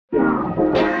So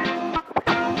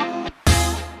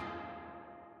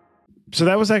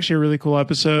that was actually a really cool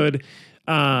episode.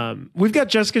 We've got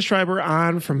Jessica Schreiber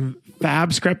on from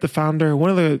Fabscrap, the founder, one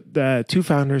of the two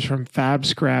founders from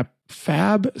Fabscrap,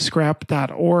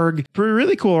 Fabscrap.org. A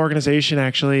really cool organization,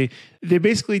 actually. They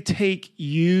basically take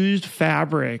used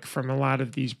fabric from a lot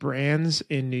of these brands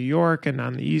in New York and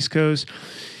on the East Coast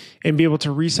and be able to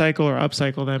recycle or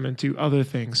upcycle them into other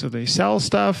things. So they sell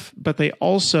stuff, but they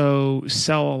also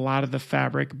sell a lot of the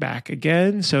fabric back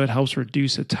again. So it helps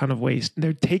reduce a ton of waste.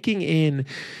 They're taking in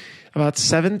about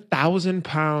 7,000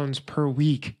 pounds per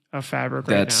week of fabric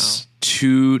right now. That's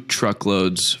 2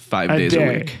 truckloads 5 days a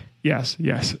week. Yes.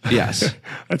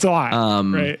 That's a lot,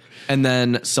 right? And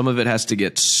then some of it has to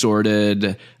get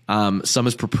sorted. Some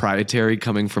is proprietary,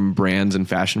 coming from brands and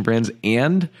fashion brands.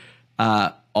 And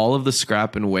all of the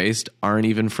scrap and waste aren't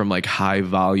even from like high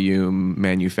volume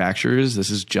manufacturers. This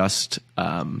is just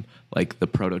like the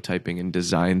prototyping and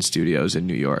design studios in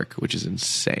New York, which is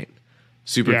insane.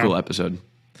 Super cool episode.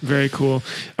 Very cool.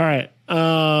 All right.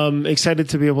 Excited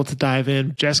to be able to dive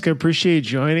in. Jessica, appreciate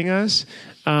joining us.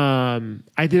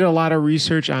 I did a lot of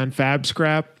research on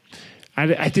Fabscrap.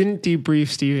 I didn't debrief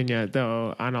Steven yet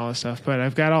though on all this stuff, but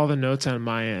I've got all the notes on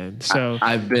my end. So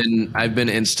I've been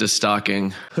Insta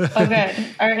stalking. Okay,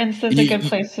 our Insta's a good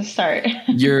place to start.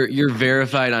 You're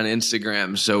verified on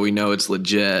Instagram, so we know it's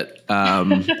legit.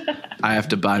 I have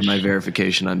to buy my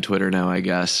verification on Twitter now, I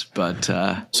guess. But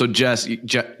so Jess, you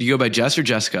go by Jess or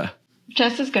Jessica?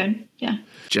 Jess is good. Yeah.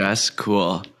 Jess,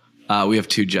 cool. We have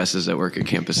 2 Jesses that work at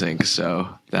Campus Inc., so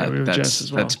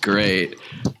that's great.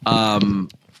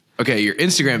 Okay, your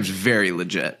Instagram's very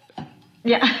legit.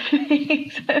 Yeah.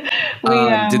 Did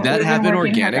that happen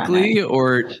organically,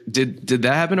 or did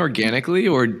that happen organically,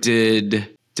 or did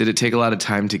it take a lot of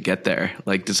time to get there?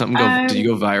 Like, did something go? Did you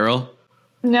go viral?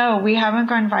 No, we haven't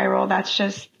gone viral. That's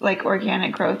just like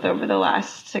organic growth over the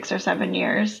last 6 or 7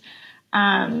 years.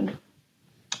 But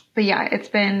yeah, it's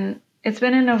been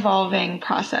an evolving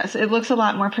process. It looks a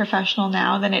lot more professional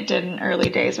now than it did in early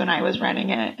days when I was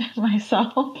running it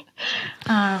myself.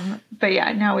 But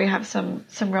yeah, now we have some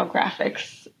real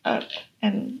graphics up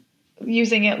and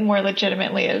using it more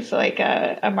legitimately as like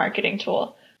a marketing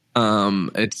tool.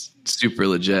 It's super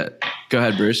legit. Go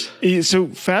ahead, Bruce. So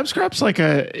Fabscrap's like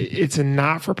it's a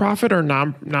not-for-profit or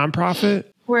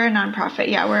non-profit? We're a nonprofit.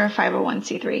 Yeah, we're a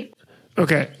 501c3.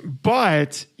 Okay.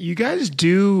 But you guys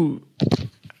do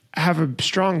have a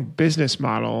strong business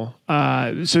model.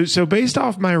 So based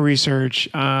off my research,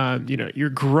 you're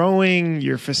growing,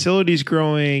 your facility's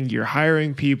growing, you're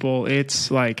hiring people.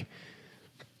 It's like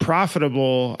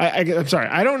profitable. I'm sorry,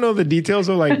 I don't know the details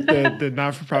of like the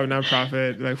not-for-profit,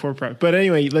 nonprofit, like for-profit. But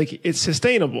anyway, like it's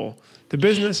sustainable. The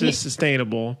business is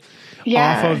sustainable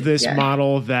off of this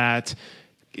model that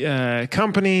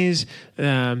companies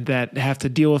that have to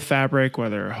deal with fabric,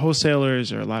 whether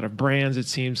wholesalers or a lot of brands, it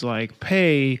seems like,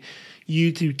 pay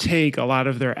you to take a lot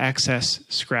of their excess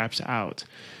scraps out.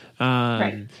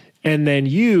 Right. And then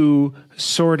you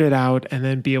sort it out and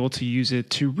then be able to use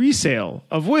it to resale,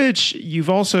 of which you've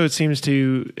also, it seems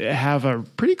to have a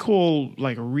pretty cool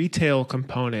like retail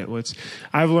component, which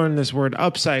I've learned this word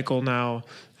upcycle now,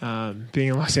 being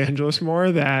in Los Angeles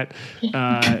more, that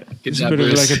it's a bit of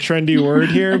like a trendy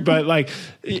word here. But like,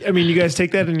 I mean, you guys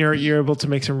take that and you're able to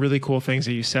make some really cool things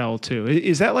that you sell too.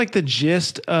 Is that like the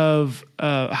gist of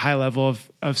a high level of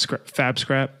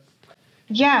Fabscrap?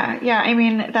 Yeah. I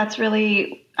mean, that's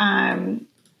really, in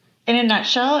a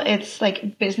nutshell, it's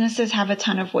like businesses have a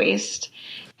ton of waste,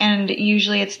 and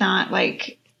usually it's not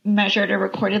like measured or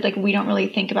recorded. Like, we don't really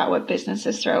think about what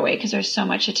businesses throw away because there's so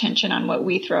much attention on what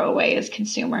we throw away as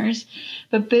consumers.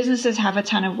 But businesses have a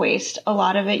ton of waste, a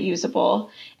lot of it usable.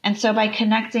 And so by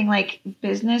connecting like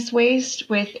business waste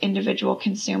with individual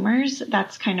consumers,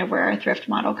 that's kind of where our thrift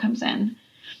model comes in.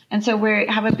 And so we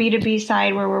have a B2B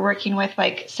side where we're working with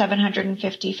like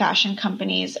 750 fashion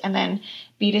companies, and then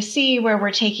B2C where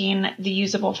we're taking the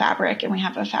usable fabric, and we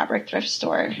have a fabric thrift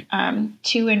store,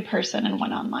 2 in person and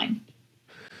 1 online.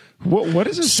 What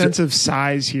is a sense of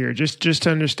size here? Just to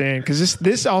understand, because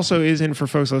this also isn't, for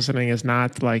folks listening, is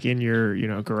not like in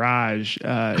your garage.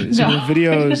 Some of the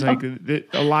videos, like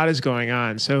a lot is going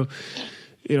on. So,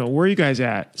 where are you guys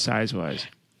at size wise?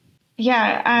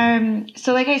 Yeah.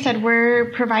 So like I said,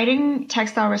 we're providing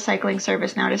textile recycling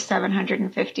service now to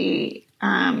 750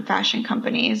 fashion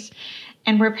companies,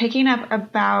 and we're picking up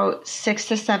about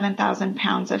 6,000 to 7,000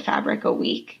 pounds of fabric a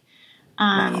week.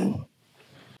 Wow.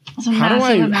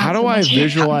 How do I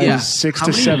visualize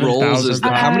 6,000 to 7,000?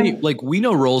 How many? Like, we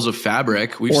know rolls of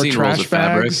fabric. We've seen rolls of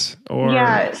fabric.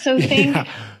 So think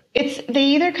they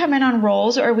either come in on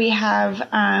rolls, or we have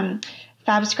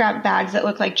Fabscrap bags that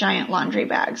look like giant laundry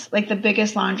bags, like the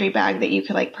biggest laundry bag that you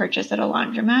could like purchase at a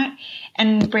laundromat.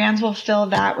 And brands will fill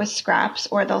that with scraps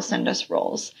or they'll send us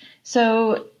rolls.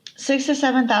 So 6,000 to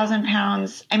 7,000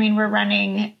 pounds. I mean, we're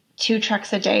running 2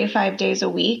 trucks a day, 5 days a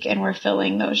week, and we're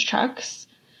filling those trucks.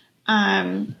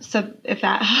 So if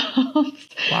that helps,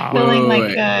 filling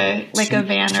like a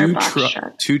van or box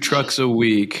truck. 2 trucks a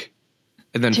week,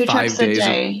 and then 5 days a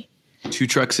day. 2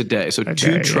 trucks a day. So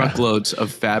 2 truckloads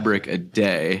of fabric a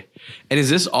day. And is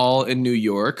this all in New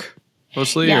York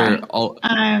mostly? Yeah. Or all?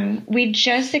 We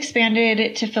just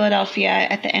expanded to Philadelphia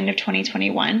at the end of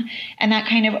 2021. And that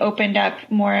kind of opened up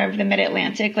more of the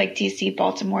mid-Atlantic, like DC,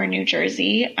 Baltimore, New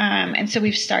Jersey. And so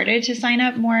we've started to sign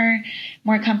up more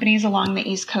companies along the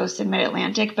East Coast and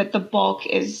mid-Atlantic, but the bulk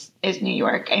is New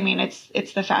York. I mean,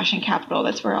 it's the fashion capital.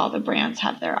 That's where all the brands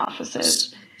have their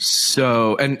offices.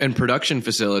 So, and production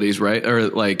facilities, right? Or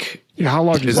like, how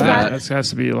large is that? That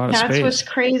has to be a lot of space. That's what's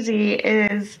crazy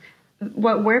is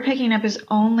what we're picking up is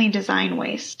only design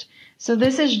waste. So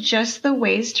this is just the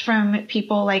waste from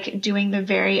people like doing the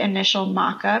very initial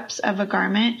mock-ups of a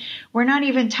garment. We're not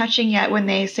even touching yet when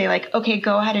they say like, okay,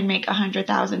 go ahead and make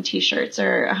 100,000 t-shirts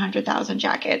or 100,000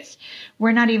 jackets.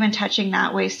 We're not even touching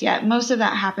that waste yet. Most of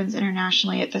that happens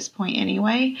internationally at this point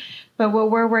anyway. But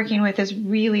what we're working with is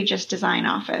really just design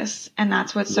office. And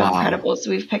that's what's so incredible.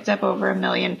 So we've picked up over 1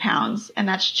 million pounds and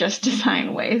that's just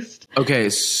design waste. Okay.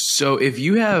 So if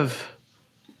you have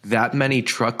that many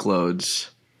truckloads,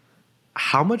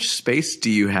 how much space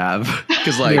do you have?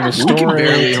 Because like we can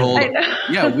barely hold.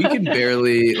 Yeah, we can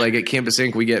barely, like at Campus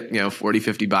Ink, we get 40,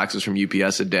 50 boxes from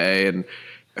UPS a day, and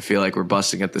I feel like we're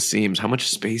busting at the seams. How much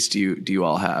space do you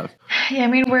all have? Yeah, I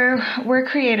mean we're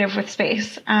creative with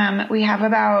space. We have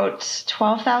about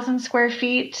 12,000 square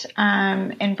feet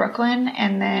in Brooklyn,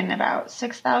 and then about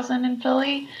 6,000 in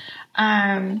Philly.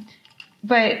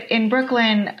 But in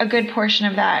Brooklyn, a good portion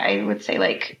of that, I would say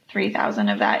like 3,000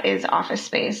 of that is office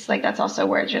space. Like that's also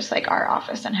where just like our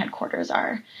office and headquarters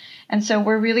are. And so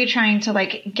we're really trying to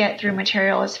like get through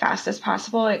material as fast as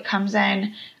possible. It comes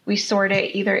in, we sort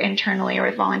it either internally or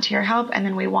with volunteer help, and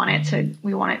then we want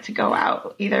it to go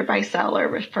out either by sell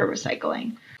or for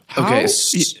recycling. Okay,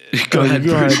 go ahead.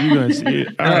 You guys.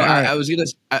 I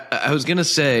was gonna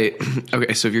say,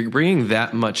 okay, so if you're bringing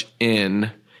that much in,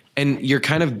 and you're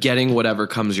kind of getting whatever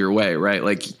comes your way, right?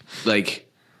 Like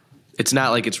it's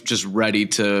not like it's just ready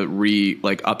to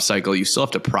upcycle. You still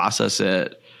have to process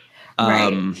it.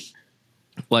 Right.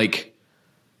 Like,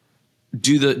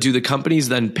 do the companies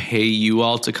then pay you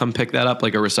all to come pick that up,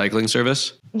 like a recycling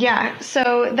service? Yeah.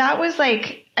 So that was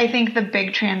like, I think the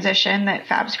big transition that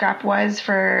Fabscrap was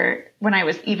for when I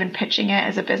was even pitching it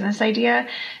as a business idea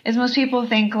is most people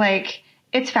think like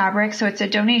it's fabric, so it's a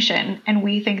donation. And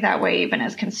we think that way even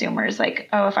as consumers, like,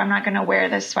 oh, if I'm not going to wear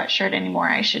this sweatshirt anymore,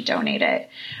 I should donate it.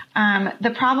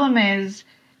 The problem is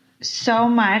there's so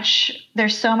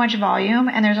much volume,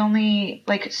 and there's only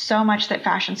like so much that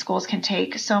fashion schools can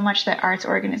take, so much that arts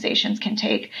organizations can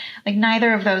take. Like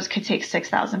neither of those could take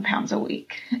 6,000 pounds a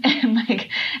week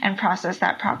and process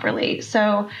that properly.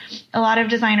 So a lot of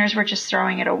designers were just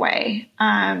throwing it away.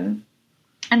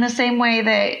 And the same way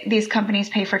that these companies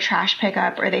pay for trash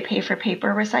pickup or they pay for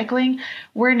paper recycling,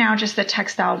 we're now just the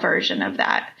textile version of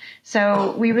that.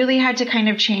 So we really had to kind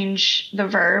of change the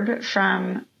verb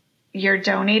from you're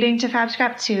donating to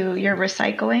Fabscrap to you're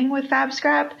recycling with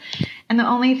Fabscrap. And the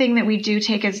only thing that we do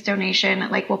take as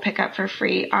donation, like we'll pick up for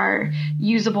free, are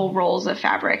usable rolls of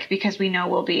fabric because we know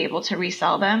we'll be able to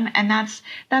resell them. And that's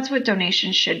what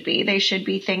donations should be. They should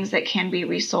be things that can be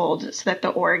resold so that the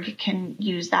org can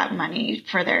use that money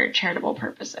for their charitable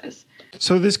purposes.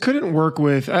 So this couldn't work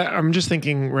with, I'm just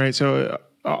thinking, right? So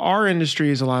our industry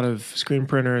is a lot of screen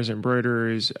printers,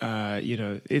 embroiderers.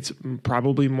 It's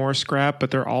probably more scrap,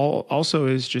 but there also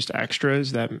is just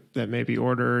extras that may be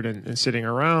ordered and sitting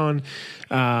around.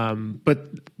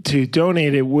 But to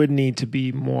donate, it would need to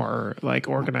be more like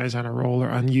organized on a roll or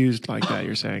unused like that,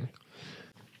 you're saying?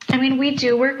 I mean, we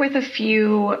do work with a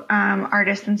few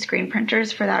artists and screen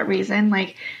printers for that reason.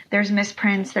 Like there's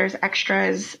misprints, there's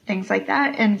extras, things like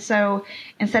that. And so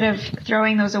instead of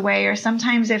throwing those away, or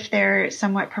sometimes if they're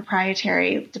somewhat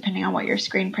proprietary, depending on what you're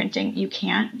screen printing, you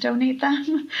can't donate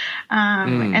them.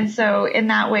 And so in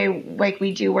that way, like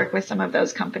we do work with some of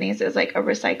those companies as like a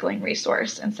recycling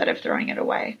resource instead of throwing it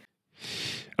away.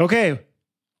 Okay.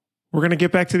 We're going to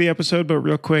get back to the episode, but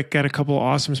real quick, got a couple of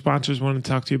awesome sponsors I want to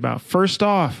talk to you about. First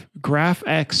off,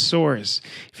 GraphX Source.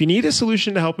 If you need a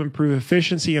solution to help improve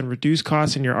efficiency and reduce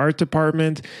costs in your art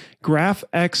department,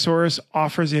 GraphX Source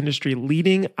offers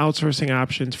industry-leading outsourcing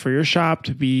options for your shop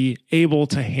to be able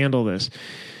to handle this.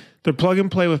 They're plug and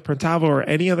play with Printavo or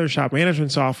any other shop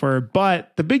management software.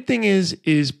 But the big thing is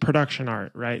production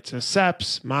art, right? So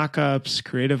SEPs, mockups,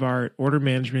 creative art, order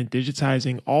management,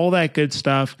 digitizing, all that good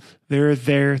stuff. They're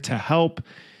there to help.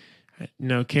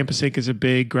 Campus Ink is a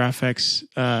big graphics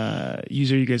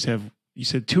user. You guys have, you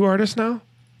said 2 artists now?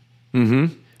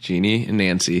 Mm-hmm. Jeannie and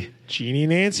Nancy. Jeannie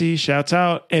and Nancy, shouts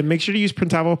out. And make sure to use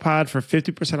Printavo Pod for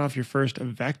 50% off your first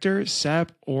vector,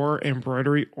 SEP, or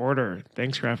embroidery order.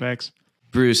 Thanks, GraphX.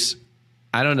 Bruce,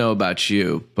 I don't know about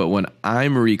you, but when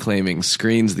I'm reclaiming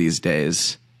screens these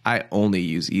days, I only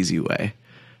use EasyWay.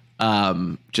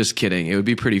 Just kidding. It would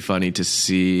be pretty funny to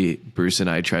see Bruce and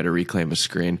I try to reclaim a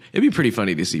screen. It'd be pretty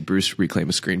funny to see Bruce reclaim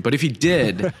a screen. But if he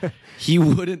did, he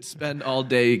wouldn't spend all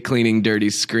day cleaning dirty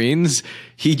screens.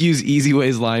 He'd use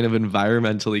EasyWay's line of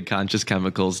environmentally conscious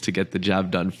chemicals to get the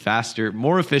job done faster,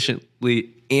 more efficiently,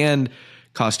 and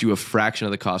cost you a fraction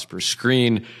of the cost per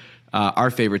screen.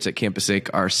 Our favorites at Campus Ink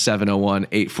are 701,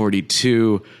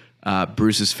 842.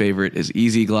 Bruce's favorite is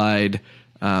Easy Glide.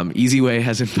 EasyWay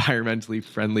has environmentally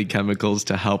friendly chemicals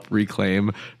to help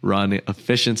reclaim, run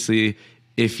efficiency.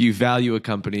 If you value a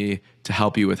company to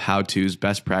help you with how-tos,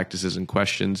 best practices, and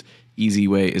questions,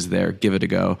 EasyWay is there. Give it a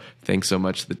go. Thanks so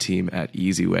much to the team at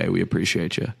EasyWay. We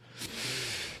appreciate you.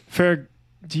 Ferg,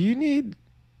 do you need...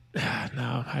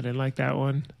 No, I didn't like that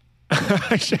one.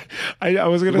 I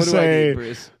was going to say,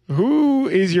 who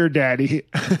is your daddy?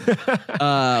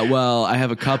 Well, I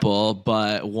have a couple,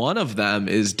 but one of them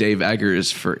is Dave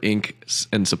Eggers for ink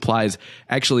and supplies.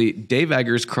 Actually, Dave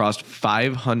Eggers crossed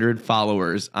 500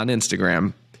 followers on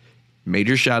Instagram.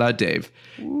 Major shout out, Dave.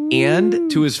 Ooh.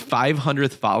 And to his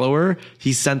 500th follower,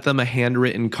 he sent them a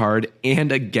handwritten card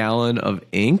and a gallon of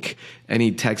ink. And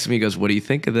he texted me, he goes, "What do you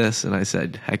think of this?" And I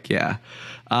said, heck yeah.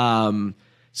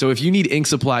 So if you need ink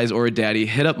supplies or a daddy,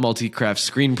 hit up Multicraft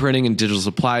Screen Printing and Digital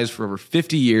Supplies. For over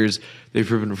 50 years, they've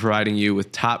been providing you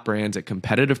with top brands at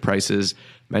competitive prices.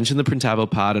 Mention the Printavo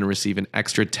Pod and receive an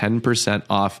extra 10%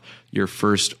 off your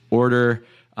first order.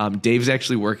 Dave's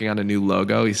actually working on a new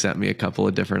logo. He sent me a couple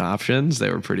of different options. They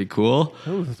were pretty cool.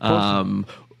 Oh, that's awesome.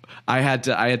 I had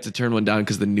to turn one down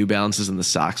because the New Balances and the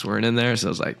socks weren't in there. So I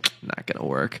was like, not going to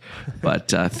work. But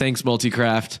thanks,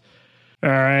 Multicraft. All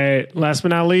right. Last but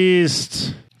not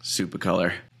least,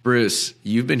 Supercolor. Bruce,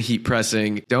 you've been heat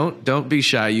pressing. Don't be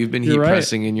shy. You've been heat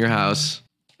pressing in your house.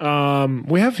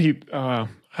 We have heat. I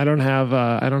don't have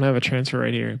a transfer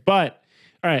right here, but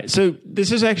all right. So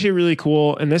this is actually really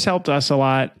cool, and this helped us a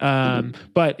lot.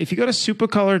 But if you go to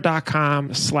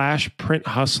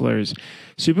supercolor.com/printhustlers,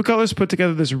 Supercolor's put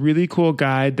together this really cool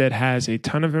guide that has a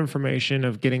ton of information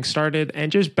of getting started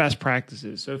and just best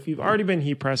practices. So if you've already been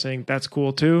heat pressing, that's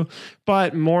cool too.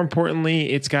 But more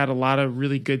importantly, it's got a lot of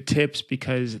really good tips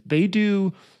because they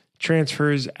do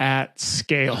transfers at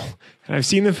scale. And I've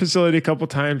seen the facility a couple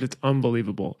times. It's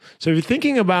unbelievable. So if you're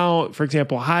thinking about, for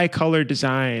example, high color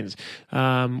designs,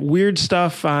 weird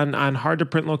stuff on hard to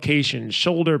print locations,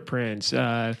 shoulder prints,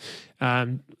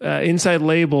 inside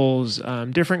labels,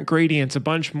 different gradients, a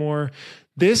bunch more.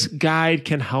 This guide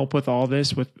can help with all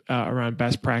this with around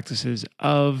best practices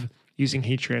of using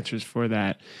heat transfers for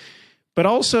that. But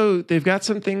also they've got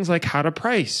some things like how to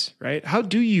price, right? How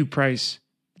do you price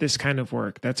this kind of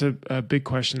work? That's a big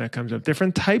question that comes up.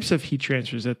 Different types of heat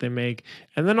transfers that they make.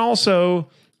 And then also,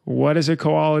 what is a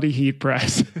quality heat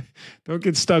press? Don't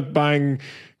get stuck buying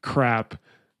crap.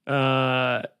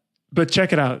 But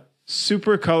check it out.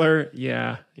 Supercolor,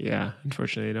 yeah.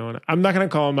 Unfortunately, I'm not going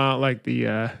to call them out like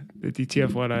the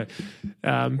DTF one.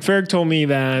 Ferg told me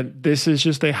that this is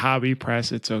just a hobby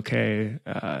press. It's okay.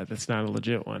 That's not a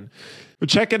legit one. But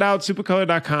check it out,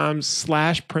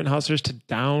 supercolor.com/printhustlers to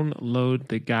download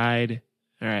the guide.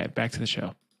 All right, back to the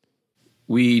show.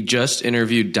 We just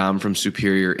interviewed Dom from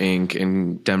Superior Ink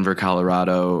in Denver,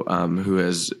 Colorado, who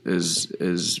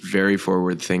is very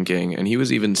forward thinking, and he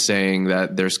was even saying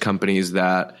that there's companies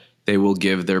that they will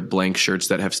give their blank shirts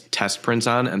that have test prints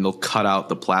on, and they'll cut out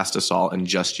the plastisol and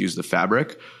just use the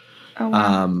fabric. Oh,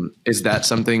 wow. Is that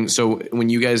something? So when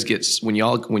you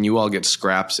all get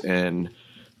scraps in,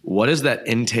 what does that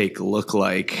intake look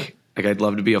like? Like, I'd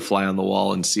love to be a fly on the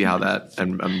wall and see how that.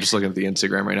 And I'm just looking at the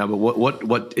Instagram right now. But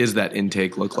what is that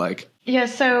intake look like? Yeah.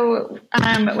 So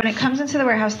when it comes into the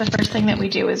warehouse, the first thing that we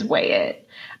do is weigh it.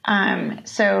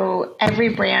 So every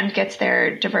brand gets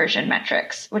their diversion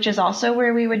metrics, which is also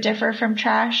where we would differ from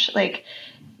trash. Like,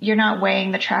 you're not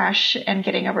weighing the trash and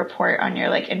getting a report on your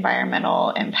like environmental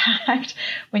impact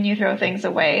when you throw things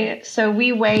away. So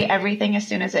we weigh everything as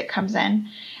soon as it comes in,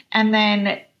 and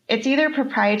then it's either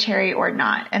proprietary or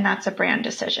not, and that's a brand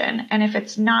decision. And if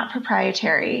it's not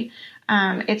proprietary,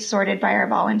 it's sorted by our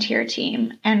volunteer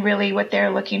team. And really what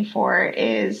they're looking for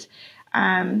is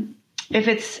if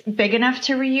it's big enough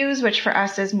to reuse, which for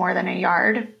us is more than a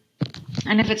yard,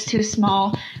 and if it's too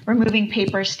small, removing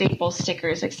paper, staples,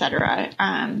 stickers, etc.,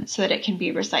 so that it can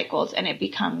be recycled and it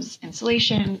becomes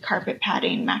insulation, carpet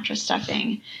padding, mattress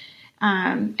stuffing.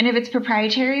 And if it's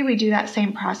proprietary, we do that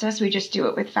same process. We just do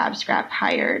it with Fabscrap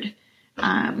hired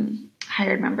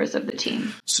members of the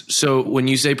team. So when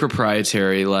you say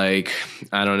proprietary, like,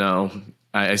 I don't know,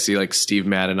 I see like Steve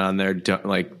Madden on there,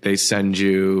 like they send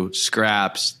you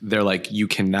scraps. They're like, you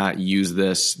cannot use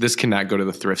this. This cannot go to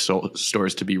the thrift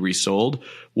stores to be resold.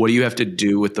 What do you have to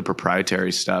do with the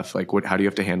proprietary stuff? Like how do you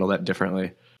have to handle that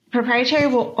differently? Proprietary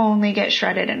will only get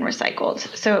shredded and recycled,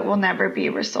 so it will never be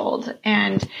resold.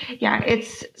 And yeah,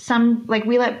 it's like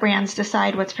we let brands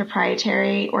decide what's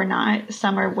proprietary or not.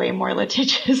 Some are way more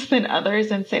litigious than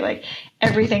others and say like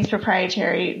everything's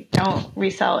proprietary, don't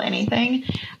resell anything.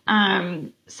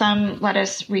 Some let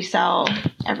us resell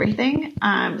everything.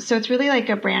 So it's really like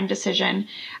a brand decision.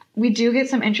 We do get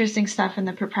some interesting stuff in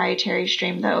the proprietary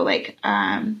stream though, like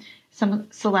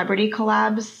some celebrity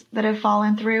collabs that have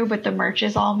fallen through, but the merch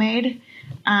is all made.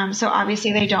 So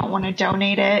obviously they don't want to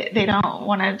donate it. They don't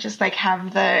want to just like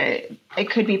have it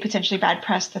could be potentially bad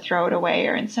press to throw it away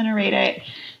or incinerate it.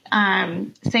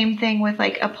 Same thing with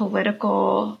like a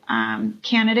political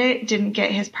candidate didn't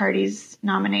get his party's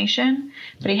nomination,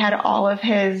 but he had all of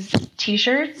his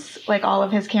t-shirts, like all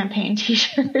of his campaign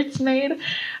t-shirts made.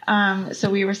 So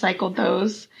we recycled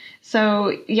those.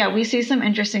 So yeah, we see some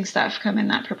interesting stuff come in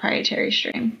that proprietary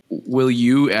stream. Will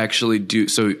you actually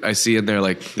so I see in there,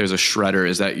 like there's a shredder.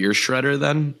 Is that your shredder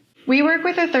then? We work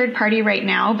with a third party right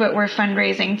now, but we're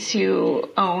fundraising to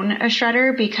own a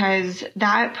shredder because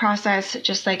that process,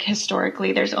 just like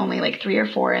historically, there's only like 3 or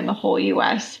 4 in the whole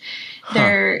US.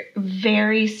 They're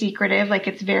very secretive. Like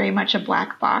it's very much a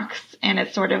black box, and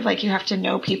it's sort of like you have to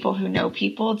know people who know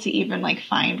people to even like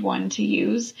find one to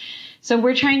use. So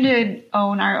we're trying to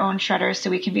own our own shredder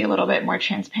so we can be a little bit more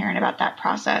transparent about that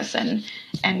process and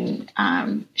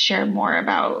share more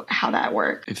about how that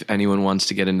works. If anyone wants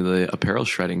to get into the apparel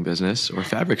shredding business or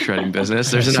fabric shredding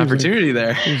business, there's an opportunity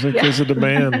there. There's a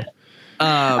demand.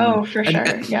 For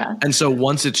sure. Yeah. And so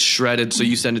once it's shredded, so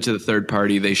you send it to the third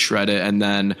party, they shred it, and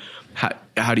then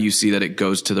how do you see that it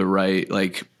goes to the right?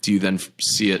 Like, do you then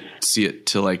see it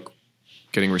to like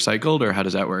getting recycled, or how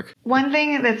does that work? One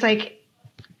thing that's like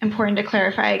important to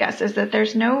clarify, I guess, is that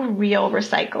there's no real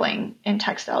recycling in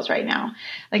textiles right now.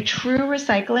 Like true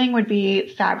recycling would be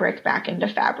fabric back into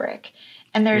fabric.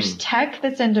 And there's tech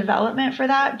that's in development for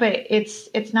that, but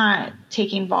it's not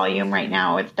taking volume right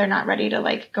now. They're not ready to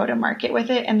like go to market with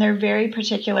it. And they're very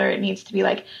particular. It needs to be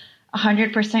like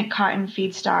 100% cotton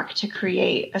feedstock to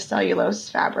create a cellulose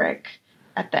fabric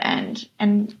at the end.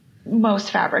 And most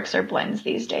fabrics are blends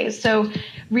these days. So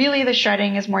really the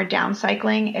shredding is more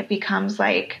downcycling. It becomes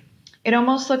like, it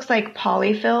almost looks like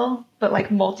polyfill, but like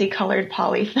multicolored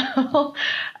polyfill.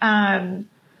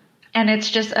 And it's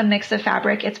just a mix of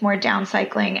fabric. It's more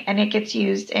downcycling, and it gets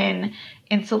used in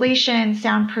insulation,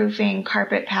 soundproofing,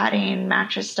 carpet padding,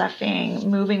 mattress stuffing,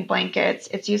 moving blankets.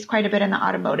 It's used quite a bit in the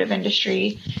automotive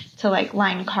industry to like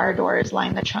line car doors,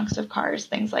 line the trunks of cars,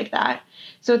 things like that.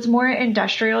 So it's more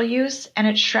industrial use, and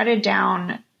it's shredded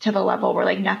down to the level where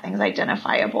like nothing's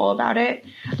identifiable about it.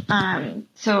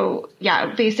 So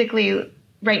yeah, basically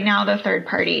right now the third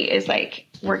party is like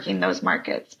working those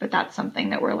markets, but that's something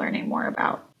that we're learning more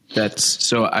about.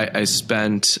 So I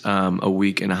spent a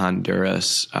week in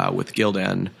Honduras with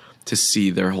Gildan to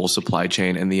see their whole supply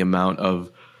chain and the amount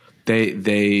of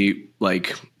they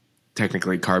like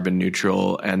technically carbon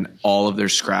neutral, and all of their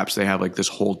scraps, they have like this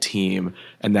whole team,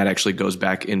 and that actually goes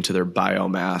back into their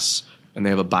biomass, and they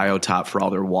have a biotop for all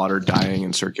their water dyeing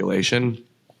and circulation.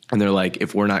 And they're like,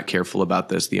 if we're not careful about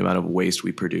this, the amount of waste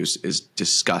we produce is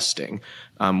disgusting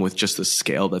with just the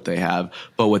scale that they have.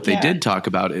 But what they did talk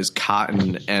about is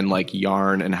cotton and like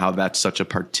yarn, and how that's such a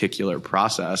particular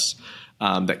process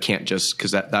that can't just,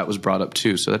 because that was brought up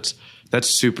too. So that's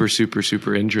super, super,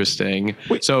 super interesting.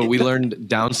 So we learned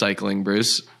downcycling,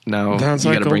 Bruce. Now you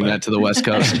got to bring that to the West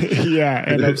Coast. Yeah,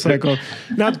 and upcycle.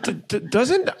 Now,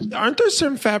 aren't there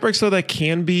some fabrics though that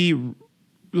can be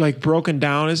like broken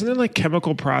down? Isn't there like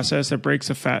chemical process that breaks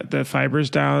the fibers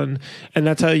down, and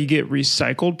that's how you get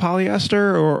recycled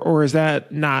polyester, or is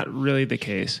that not really the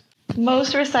case?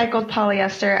 Most recycled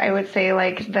polyester, I would say,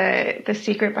 like the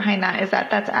secret behind that is that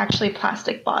that's actually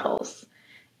plastic bottles.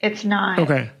 It's not.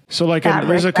 Okay. So like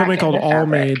there's a company called All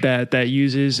Made that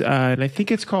uses, and I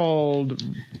think it's called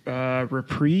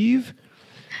Reprieve.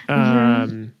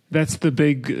 That's the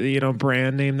big,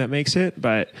 brand name that makes it.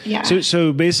 But yeah.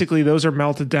 So basically those are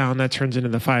melted down. That turns into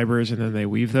the fibers and then they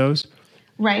weave those.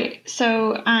 Right.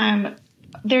 So,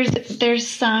 there's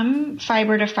some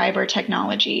fiber to fiber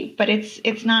technology, but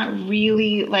it's not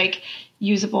really like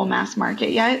usable mass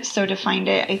market yet. So to find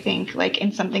it, I think like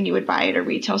in something you would buy at a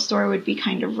retail store would be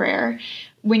kind of rare.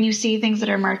 When you see things that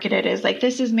are marketed as like,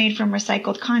 this is made from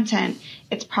recycled content,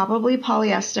 it's probably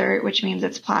polyester, which means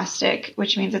it's plastic,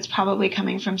 which means it's probably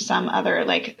coming from some other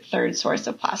like third source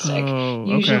of plastic. Oh,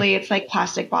 okay. Usually it's like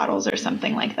plastic bottles or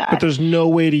something like that. But there's no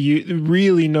way to use,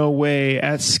 really no way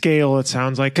at scale, it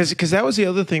sounds like. Because that was the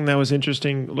other thing that was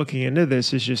interesting looking into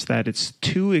this, is just that it's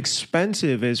too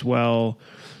expensive as well.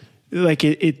 Like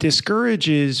it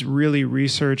discourages really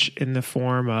research in the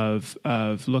form of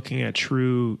looking at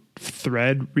true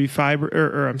thread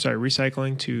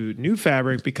recycling to new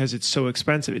fabric, because it's so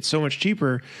expensive. It's so much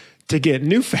cheaper to get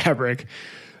new fabric.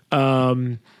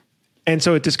 And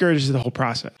so it discourages the whole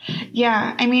process.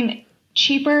 Yeah. I mean,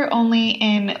 cheaper only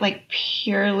in like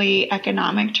purely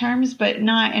economic terms, but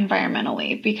not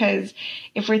environmentally, because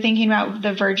if we're thinking about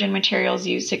the virgin materials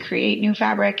used to create new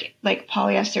fabric, like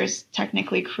polyester is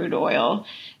technically crude oil.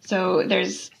 So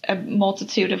there's a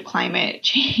multitude of climate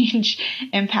change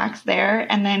impacts there.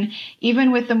 And then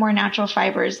even with the more natural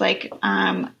fibers like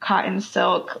cotton,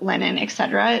 silk, linen,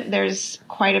 etc., there's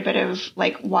quite a bit of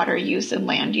like water use and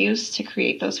land use to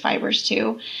create those fibers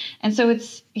too. And so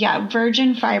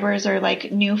virgin fibers or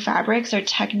like new fabrics are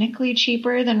technically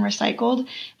cheaper than recycled,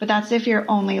 but that's if you're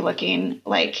only looking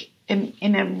like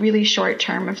in a really short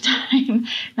term of time,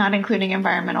 not including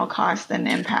environmental costs and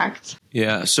impact.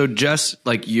 Yeah. So just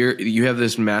like you have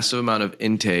this massive amount of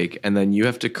intake, and then you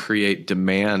have to create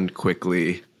demand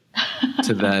quickly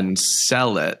to then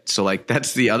sell it. So like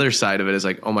that's the other side of it, is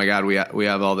like, oh my God, we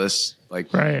have all this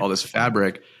all this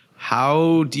fabric.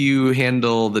 How do you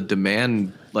handle the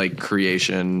demand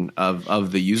creation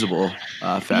of the usable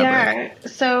fabric? Yeah.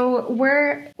 So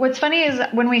what's funny is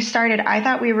when we started, I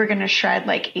thought we were going to shred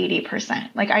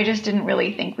 80%. I just didn't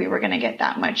really think we were going to get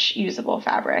that much usable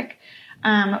fabric.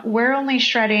 We're only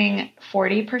shredding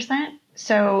 40%.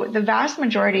 So the vast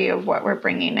majority of what we're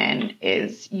bringing in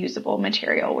is usable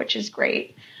material, which is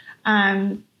great.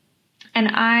 And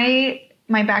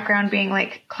my background being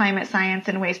climate science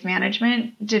and waste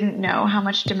management, didn't know how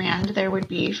much demand there would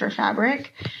be for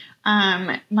fabric.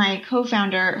 My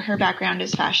co-founder, her background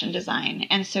is fashion design.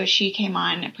 And so she came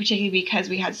on particularly because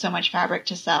we had so much fabric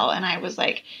to sell. And I was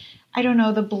like, I don't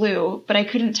know the blue, but I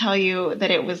couldn't tell you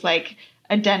that it was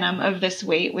a denim of this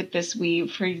weight with this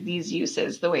weave for these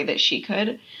uses the way that she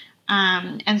could.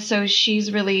 And so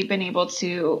she's really been able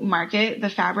to market the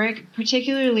fabric,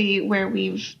 particularly where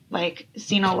we've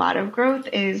seen a lot of growth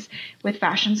is with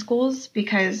fashion schools,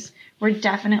 because we're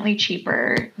definitely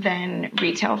cheaper than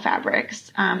retail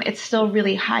fabrics. It's still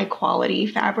really high quality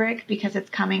fabric because it's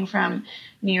coming from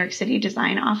New York City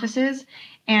design offices,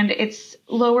 and it's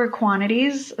lower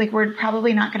quantities. We're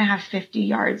probably not going to have 50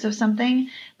 yards of something,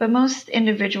 but most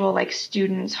individual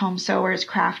students, home sewers,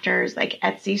 crafters,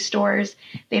 Etsy stores,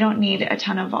 they don't need a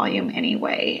ton of volume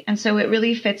anyway. And so it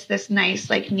really fits this nice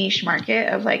niche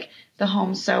market of the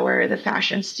home sewer, the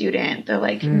fashion student, the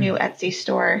new Etsy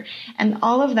store. And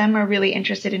all of them are really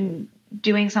interested in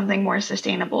doing something more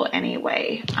sustainable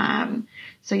anyway.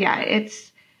 So yeah,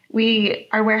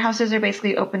 our warehouses are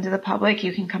basically open to the public.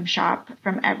 You can come shop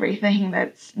from everything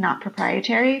that's not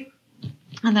proprietary.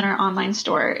 And then our online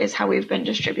store is how we've been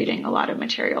distributing a lot of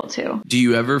material too. Do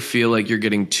you ever feel like you're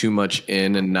getting too much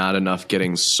in and not enough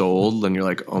getting sold? And you're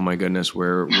like, oh my goodness,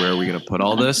 where are we going to put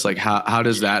all this? How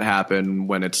does that happen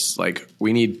when it's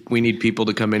we need people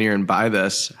to come in here and buy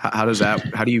this? How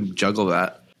do you juggle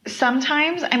that?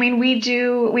 Sometimes, we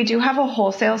do have a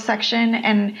wholesale section,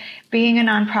 and being a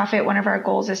nonprofit, one of our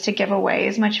goals is to give away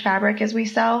as much fabric as we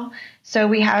sell. So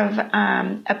we have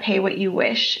a pay what you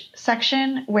wish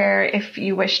section where if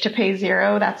you wish to pay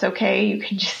 $0, that's okay. You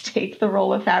can just take the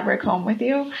roll of fabric home with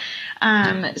you.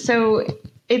 So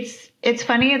it's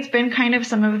funny. It's been kind of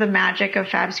some of the magic of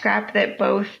Fabscrap that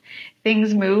both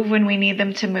things move when we need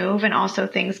them to move, and also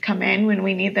things come in when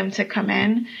we need them to come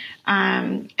in.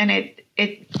 And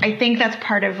I think that's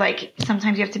part of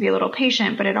sometimes you have to be a little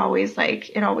patient, but it always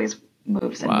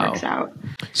moves and works out.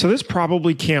 So this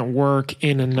probably can't work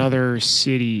in another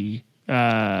city,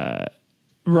 right?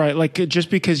 Just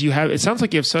because it sounds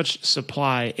like you have such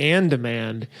supply and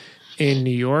demand in New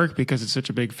York because it's such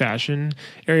a big fashion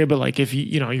area. But if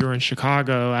you're in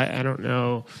Chicago, I don't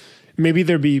know, maybe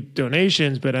there'd be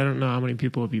donations, but I don't know how many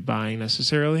people would be buying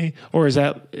necessarily. Or is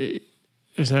that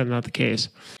is that not the case?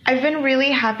 I've been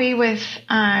really happy with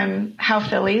how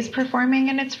Philly's performing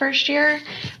in its first year,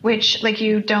 which like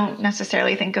you don't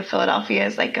necessarily think of Philadelphia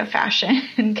as like a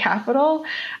fashion capital.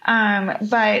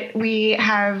 But we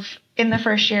have in the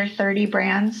first year 30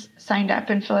 brands signed up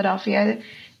in Philadelphia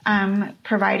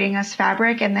providing us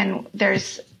fabric. And then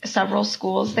there's several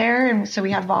schools there. And so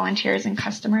we have volunteers and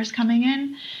customers coming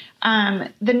in.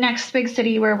 The next big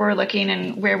city where we're looking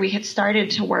and where we had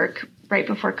started to work right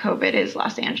before COVID is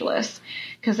Los Angeles,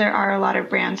 because there are a lot of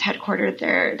brands headquartered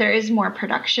there. There is more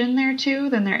production there too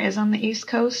than there is on the East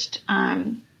Coast.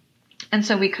 And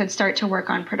so we could start to work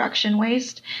on production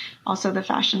waste. Also the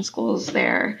fashion schools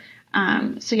there.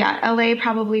 So yeah, LA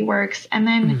probably works. And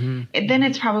then, then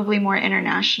it's probably more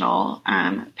international.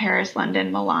 Paris,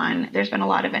 London, Milan. There's been a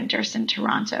lot of interest in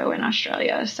Toronto and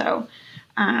Australia. So,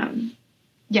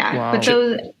 yeah, wow. But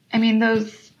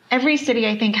those, every city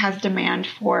I think has demand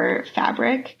for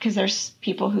fabric because there's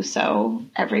people who sew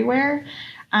everywhere.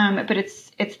 But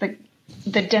it's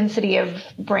the density of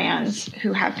brands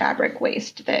who have fabric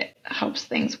waste that helps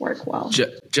things work well.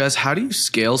 Jess, how do you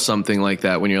scale something like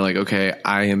that when you're like, okay,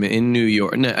 I am in New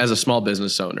York as a small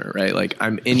business owner, right? Like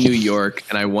I'm in New York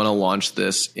and I want to launch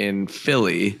this in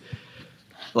Philly.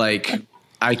 Like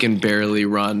I can barely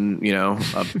run,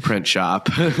 a print shop.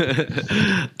 How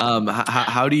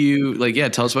do you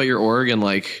tell us about your org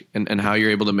and how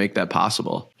you're able to make that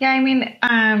possible? Yeah. I mean,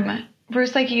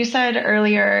 Bruce, like you said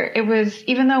earlier, it was,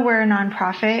 even though we're a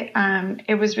nonprofit,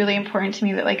 it was really important to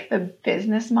me that like the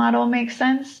business model makes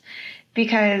sense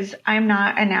because I'm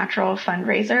not a natural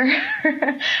fundraiser.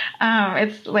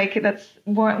 It's like, that's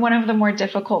one of the more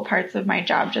difficult parts of my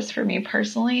job just for me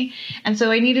personally. And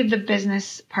so I needed the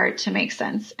business part to make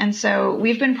sense. And so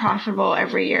we've been profitable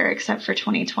every year except for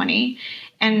 2020.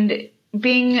 And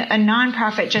being a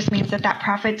nonprofit just means that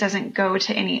profit doesn't go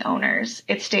to any owners.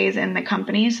 It stays in the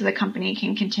company so the company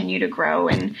can continue to grow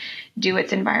and do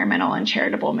its environmental and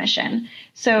charitable mission.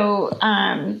 So,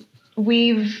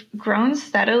 we've grown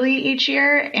steadily each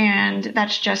year, and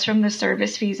that's just from the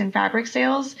service fees and fabric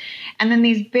sales. And then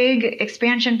these big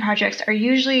expansion projects are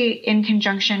usually in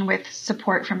conjunction with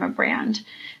support from a brand.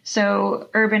 So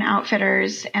Urban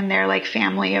Outfitters and their like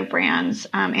family of brands,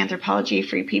 Anthropologie,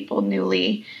 Free People,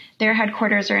 Nuuly, their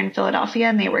headquarters are in Philadelphia,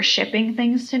 and they were shipping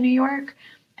things to New York.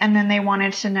 And then they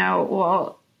wanted to know,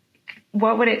 well,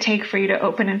 what would it take for you to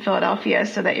open in Philadelphia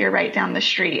so that you're right down the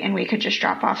street and we could just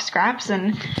drop off scraps?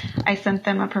 And I sent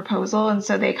them a proposal. And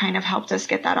so they kind of helped us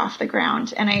get that off the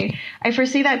ground. And I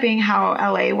foresee that being how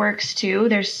LA works too.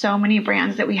 There's so many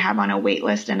brands that we have on a wait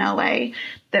list in LA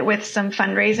that with some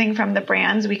fundraising from the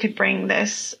brands, we could bring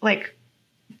this like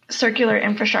circular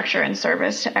infrastructure and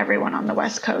service to everyone on the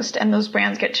West Coast. And those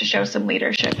brands get to show some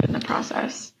leadership in the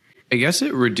process. I guess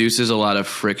it reduces a lot of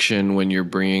friction when you're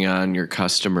bringing on your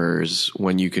customers,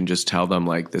 when you can just tell them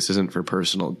like, this isn't for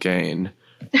personal gain.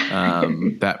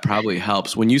 That probably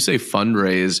helps. When you say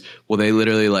fundraise, will they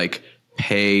literally like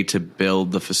pay to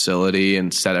build the facility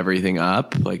and set everything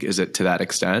up? Like, is it to that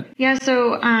extent? Yeah.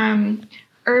 So,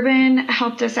 Urban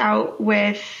helped us out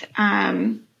with,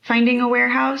 finding a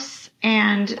warehouse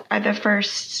and the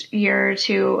first year or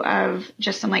two of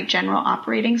just some like general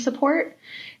operating support.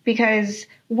 Because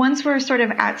once we're sort of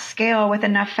at scale with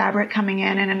enough fabric coming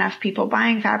in and enough people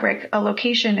buying fabric, a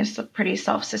location is pretty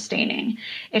self-sustaining.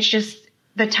 It's just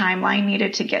the timeline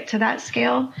needed to get to that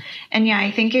scale. And yeah, I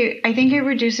think it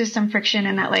reduces some friction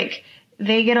in that like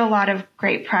they get a lot of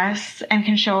great press and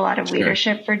can show a lot of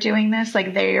leadership for doing this.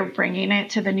 Like they are bringing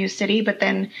it to the new city, but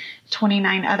then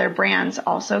 29 other brands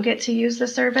also get to use the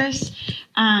service.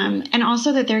 And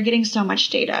also that they're getting so much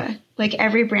data. Like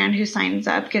every brand who signs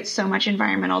up gets so much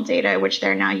environmental data, which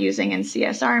they're now using in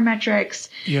CSR metrics.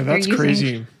 Yeah, that's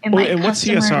crazy. And what's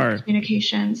CSR?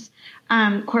 Communications,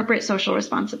 corporate social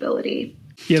responsibility.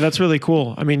 Yeah, that's really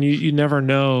cool. I mean, you never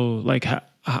know like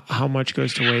how much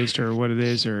goes to waste or what it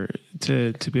is, or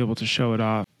to be able to show it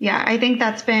off. Yeah, I think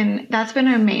that's been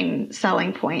a main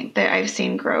selling point that I've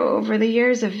seen grow over the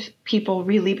years of people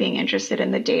really being interested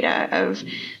in the data of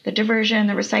the diversion,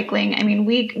 the recycling. I mean,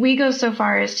 we go so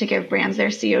far as to give brands their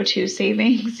CO2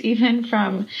 savings, even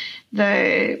from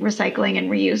the recycling and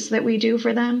reuse that we do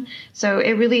for them. So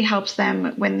it really helps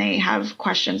them when they have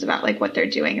questions about like what they're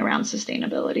doing around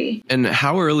sustainability. And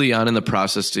how early on in the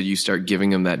process did you start giving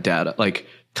them that data? Like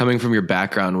coming from your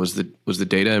background, was the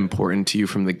data important to you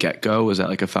from the get-go? Was that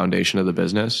like a foundation of the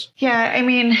business? Yeah, I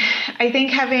mean, I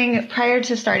think prior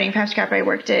to starting Fabscrap, I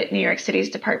worked at New York City's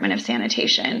Department of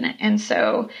Sanitation. And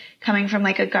so coming from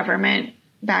like a government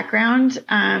background,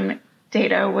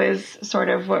 data was sort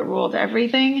of what ruled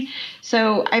everything.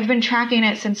 So I've been tracking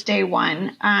it since day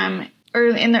one. or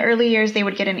in the early years, they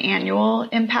would get an annual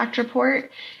impact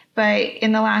report. But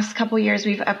in the last couple of years,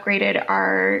 we've upgraded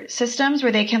our systems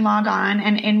where they can log on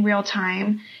and in real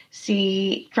time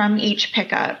see from each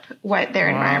pickup what their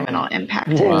environmental impact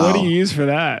is. What do you use for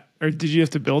that? Or did you have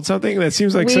to build something? That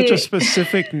seems like such a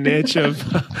specific niche of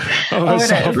a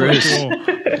software tool.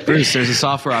 Bruce, there's a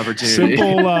software opportunity.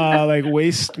 Simple like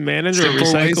waste management,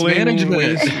 recycling,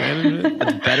 waste management.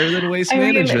 It's better than waste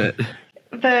management.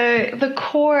 The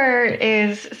core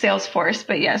is Salesforce,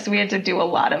 but yes, we had to do a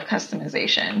lot of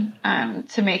customization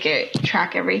to make it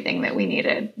track everything that we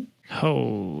needed.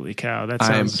 Holy cow, that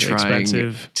sounds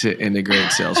expensive. To integrate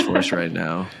Salesforce right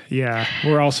now. Yeah,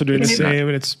 we're also doing the same,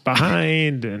 and it's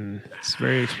behind, and it's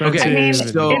very expensive. Okay, I mean,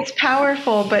 it's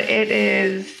powerful, but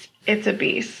it's a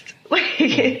beast. Like, are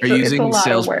you using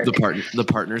Sales the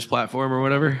partners platform or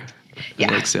whatever?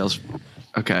 Yeah, like Sales.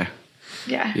 Okay.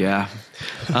 Yeah.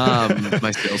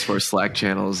 My Salesforce Slack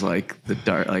channel is like the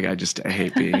dark. Like I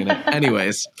hate being in it.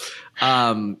 Anyways,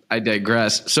 I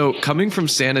digress. So coming from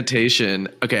sanitation,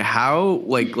 okay,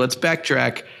 let's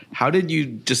backtrack. How did you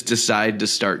just decide to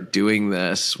start doing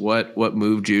this? What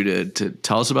moved you to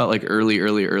tell us about like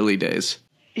early days?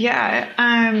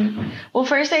 Yeah. Well,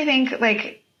 first I think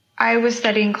I was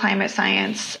studying climate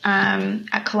science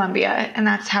at Columbia, and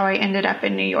that's how I ended up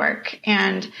in New York.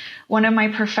 And one of my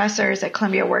professors at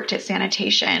Columbia worked at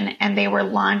sanitation, and they were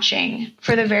launching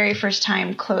for the very first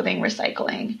time clothing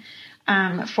recycling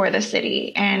for the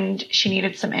city. And she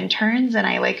needed some interns, and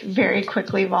I very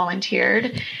quickly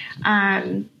volunteered.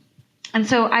 And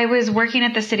so I was working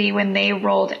at the city when they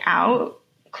rolled out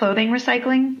clothing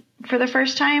recycling for the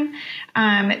first time.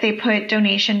 They put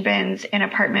donation bins in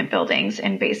apartment buildings,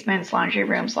 in basements, laundry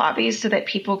rooms, lobbies, so that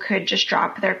people could just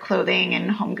drop their clothing and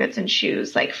home goods and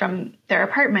shoes from their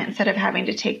apartment instead of having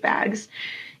to take bags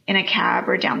in a cab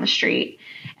or down the street.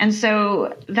 And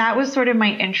so that was sort of my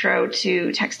intro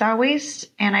to textile waste.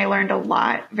 And I learned a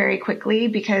lot very quickly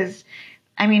because,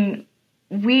 I mean,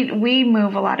 we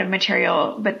move a lot of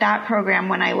material, but that program,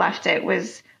 when I left it,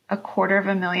 was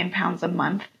 250,000 pounds a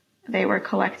month they were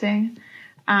collecting.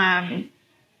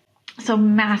 So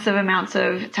massive amounts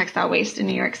of textile waste in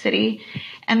New York City.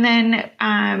 And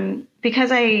then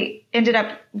because I ended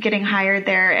up getting hired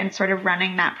there and sort of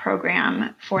running that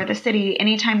program for the city,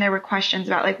 anytime there were questions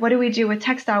about what do we do with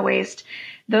textile waste,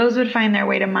 those would find their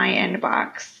way to my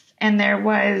inbox. And there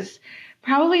was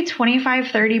probably 25,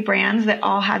 30 brands that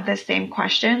all had the same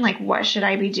question, what should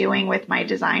I be doing with my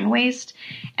design waste?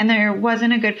 And there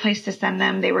wasn't a good place to send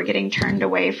them. They were getting turned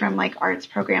away from arts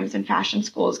programs and fashion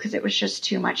schools because it was just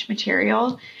too much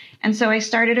material. And so I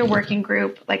started a working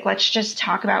group, let's just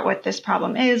talk about what this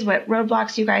problem is, what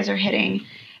roadblocks you guys are hitting.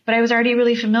 But I was already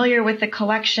really familiar with the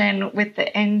collection, with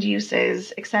the end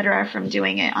uses, et cetera, from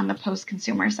doing it on the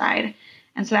post-consumer side.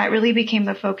 And so that really became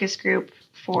the focus group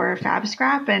for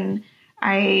Fabscrap. And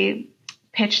I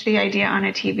pitched the idea on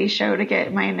a TV show to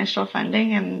get my initial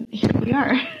funding, and here we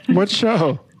are. What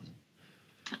show?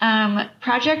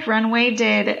 Project Runway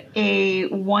did a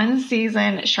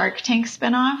 1-season Shark Tank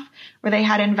spinoff where they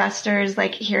had investors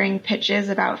hearing pitches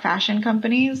about fashion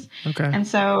companies. Okay. And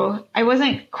so I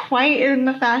wasn't quite in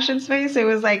the fashion space. It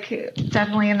was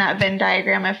definitely in that Venn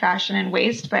diagram of fashion and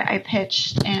waste, but I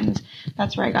pitched, and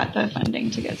that's where I got the funding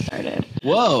to get started.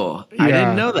 Whoa. Yeah. I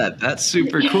didn't know that. That's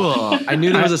super cool. I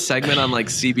knew there was a segment on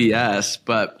CBS,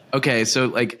 but okay.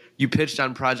 So you pitched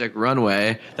on Project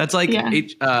Runway. That's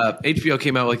HBO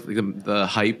came out with the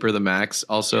Hype or the Max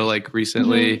also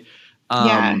recently.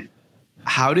 Mm-hmm.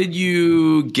 How did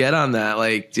you get on that? How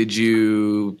did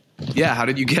you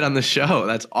get on the show?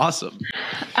 That's awesome.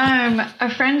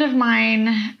 A friend of mine,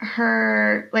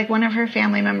 one of her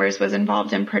family members was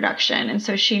involved in production. And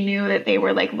so she knew that they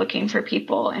were looking for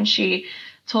people, and she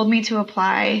told me to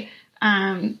apply.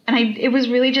 And it was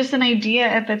really just an idea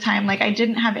at the time. I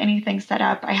didn't have anything set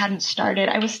up. I hadn't started.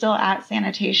 I was still at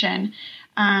sanitation.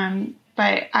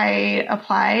 But I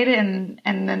applied, and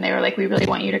then they were we really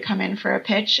want you to come in for a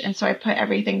pitch. And so I put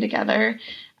everything together.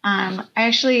 I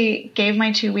actually gave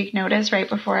my 2-week notice right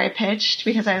before I pitched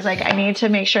because I was I need to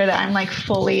make sure that I'm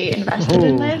fully invested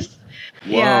in this.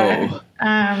 Whoa.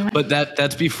 Yeah. But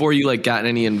that's before you gotten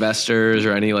any investors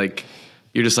or any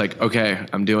you're just okay,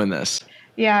 I'm doing this.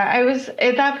 Yeah, I was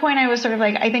at that point. I was sort of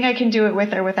I think I can do it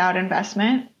with or without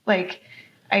investment.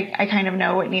 I kind of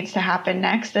know what needs to happen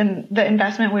next, and the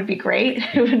investment would be great.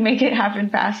 It would make it happen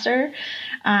faster.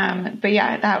 But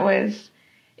yeah,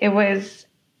 it was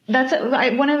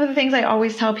one of the things I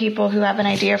always tell people who have an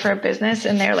idea for a business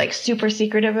and they're like super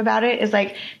secretive about it is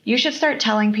like, you should start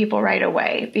telling people right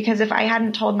away. Because if I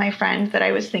hadn't told my friends that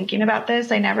I was thinking about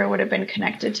this, I never would have been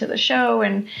connected to the show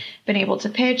and been able to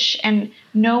pitch. And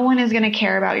no one is going to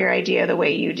care about your idea the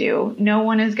way you do. No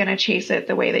one is going to chase it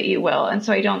the way that you will. And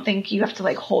so I don't think you have to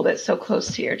like hold it so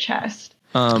close to your chest.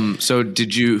 So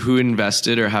who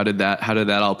invested, or how did that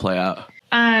all play out?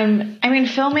 I mean,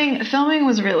 filming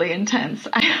was really intense.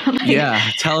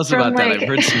 Tell us about that. I've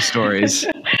heard some stories.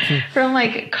 From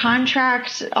like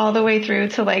contract all the way through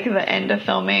to like the end of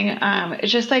filming.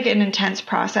 It's just like an intense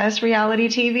process, reality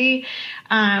TV.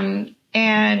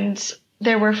 And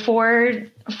there were four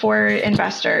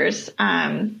investors.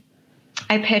 I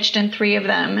pitched and 3 of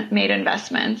them made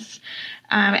investments.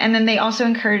 And then they also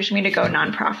encouraged me to go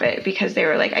nonprofit because they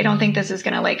were like, I don't think this is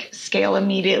going to like scale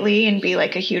immediately and be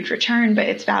like a huge return, but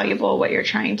it's valuable what you're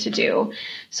trying to do.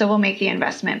 So we'll make the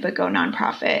investment, but go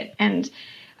nonprofit. And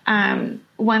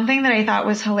one thing that I thought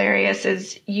was hilarious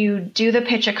is you do the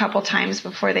pitch a couple times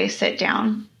before they sit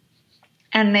down.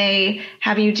 And they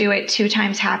have you do it 2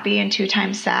 times happy and 2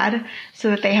 times sad so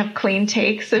that they have clean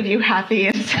takes of you happy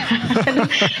and sad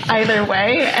either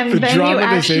way. And the then you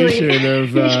actually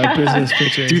of business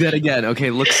pitching. Do that again. Okay,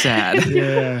 look sad.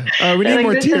 Yeah. We need like,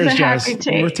 more this tears, is a Jess. happy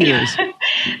take. More tears. Yeah.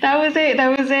 That was it.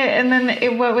 And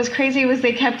then what was crazy was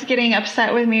they kept getting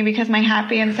upset with me because my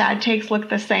happy and sad takes look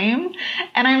the same.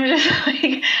 And I'm just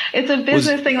like, it's a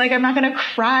business thing. Like, I'm not going to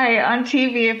cry on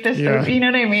TV if this does, you know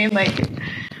what I mean? Like,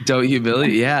 don't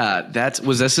humiliate. Yeah.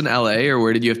 Was this in LA, or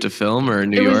where did you have to film, or in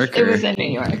New York? It was in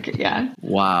New York. Yeah.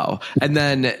 Wow. And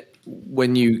then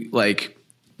when you like,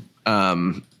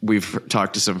 we've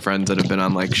talked to some friends that have been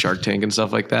on like Shark Tank and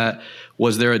stuff like that.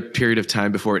 Was there a period of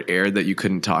time before it aired that you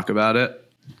couldn't talk about it?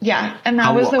 Yeah. And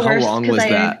that was the worst. How long was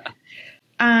that?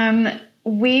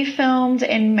 We filmed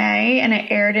in May and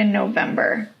it aired in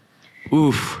November.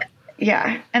 Oof.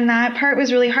 Yeah. And that part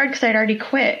was really hard because I'd already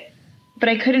quit. But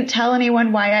I couldn't tell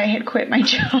anyone why I had quit my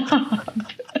job.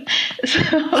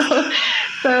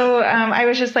 So I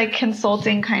was just like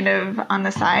consulting kind of on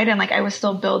the side, and like I was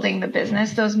still building the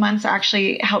business. Those months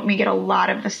actually helped me get a lot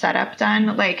of the setup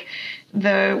done, like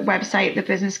the website, the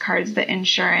business cards, the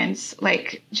insurance,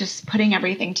 like just putting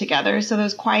everything together. So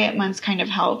those quiet months kind of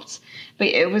helped, but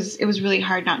it was really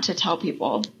hard not to tell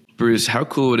people. Bruce, how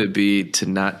cool would it be to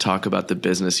not talk about the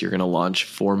business you're going to launch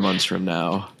 4 months from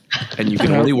now? And you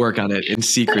can only work on it in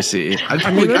secrecy. I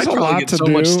mean, there's a lot to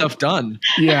do. Much stuff done.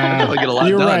 Yeah, get a lot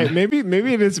you're done. right.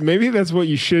 Maybe that's what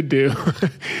you should do.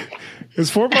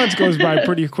 Because 4 months goes by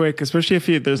pretty quick, especially if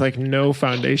there's like no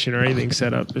foundation or anything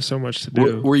set up. There's so much to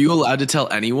do. Were you allowed to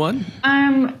tell anyone?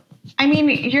 I mean,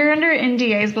 you're under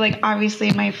NDAs, but like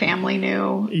obviously my family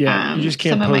knew. Yeah, you just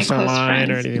can't post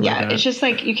online or anything like that. Yeah, it's just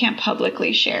like you can't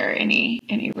publicly share any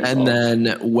results. And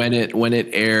then when it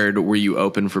aired, were you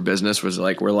open for business? Was it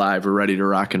like, we're live, we're ready to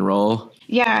rock and roll?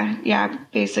 Yeah,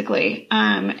 basically.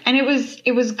 And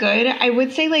it was good. I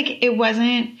would say like it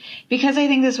wasn't, because I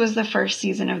think this was the first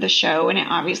season of the show and it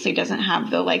obviously doesn't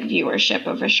have the like viewership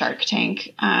of a Shark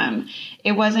Tank.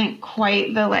 It wasn't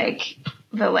quite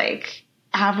the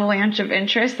avalanche of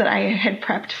interest that I had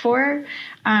prepped for.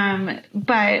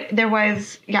 But there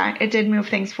was, it did move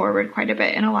things forward quite a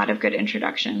bit and a lot of good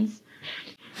introductions.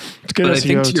 It's good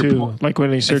SEO too. Like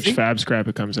when you search Fabscrap,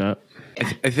 it comes up.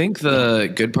 I think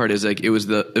the good part is like it was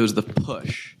the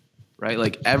push, right?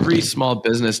 Like every small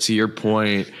business, to your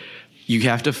point, you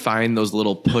have to find those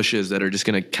little pushes that are just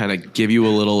going to kind of give you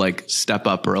a little like step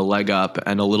up or a leg up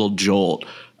and a little jolt.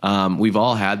 We've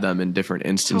all had them in different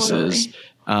instances.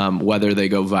 Totally. Whether they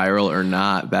go viral or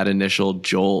not, that initial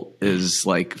jolt is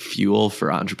like fuel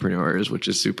for entrepreneurs, which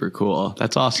is super cool.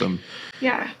 That's awesome.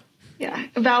 Yeah.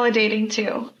 Validating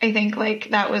too. I think like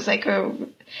that was like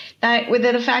with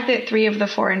the fact that 3 of the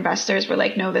 4 investors were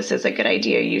like, no, this is a good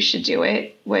idea, you should do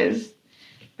it, was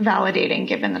validating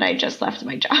given that I just left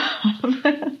my job.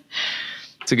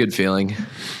 It's a good feeling.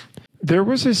 There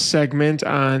was a segment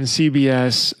on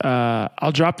CBS.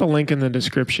 I'll drop the link in the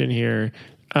description here.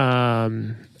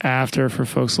 After for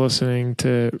folks listening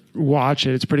to watch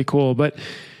it. It's pretty cool, but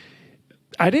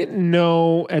I didn't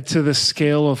know to the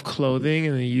scale of clothing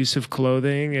and the use of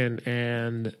clothing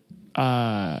and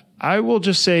I will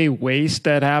just say waste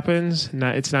that happens.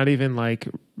 It's not even like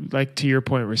to your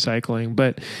point, recycling,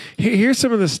 but here's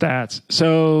some of the stats.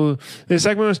 So this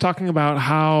segment was talking about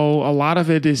how a lot of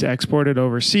it is exported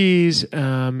overseas,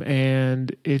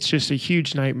 and it's just a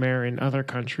huge nightmare in other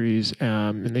countries.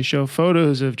 And they show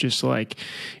photos of just like,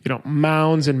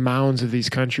 mounds and mounds of these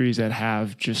countries that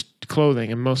have just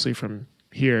clothing, and mostly from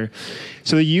here.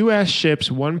 So the U.S. ships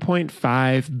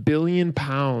 1.5 billion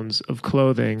pounds of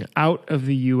clothing out of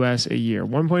the U.S. a year.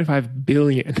 1.5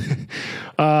 billion.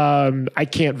 I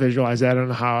can't visualize that. I don't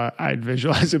know how I'd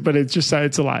visualize it, but it's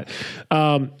a lot.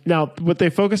 Now, what they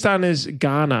focused on is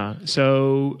Ghana.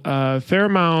 So fair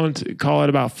amount, call it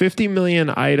about 50 million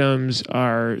items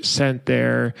are sent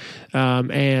there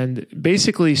and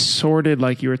basically sorted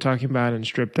like you were talking about and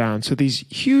stripped down. So these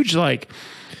huge like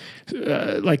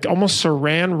almost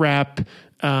saran wrap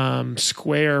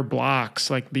square blocks,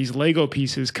 like these Lego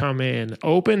pieces come in,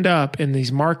 opened up in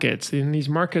these markets. And these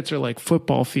markets are like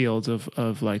football fields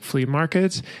of like flea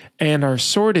markets, and are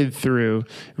sorted through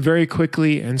very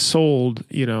quickly and sold,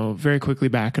 very quickly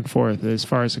back and forth as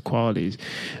far as the qualities.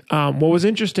 What was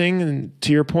interesting, and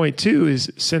to your point too,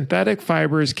 is synthetic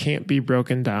fibers can't be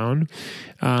broken down.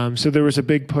 So there was a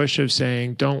big push of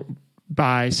saying, don't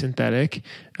buy synthetic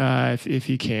if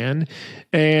you can.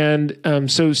 And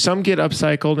so some get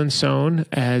upcycled and sewn,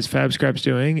 as Fabscrap's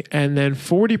doing, and then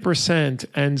 40%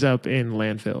 ends up in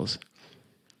landfills.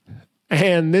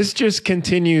 And this just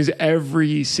continues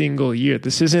every single year.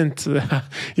 This isn't,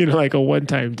 like a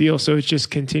one-time deal. So it just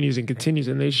continues and continues.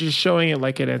 And they're just showing it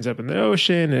like it ends up in the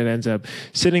ocean. It ends up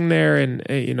sitting there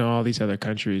in, all these other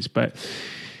countries. But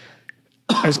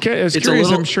as curious,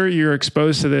 I'm sure you're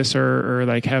exposed to this or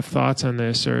like have thoughts on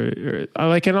this or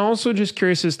and also just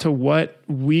curious as to what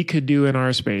we could do in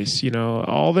our space.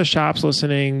 All the shops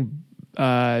listening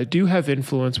do have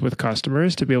influence with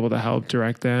customers to be able to help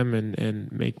direct them and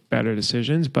make better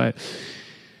decisions, but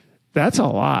that's a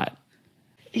lot.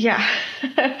 Yeah.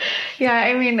 Yeah.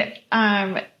 I mean,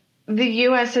 the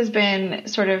U.S. has been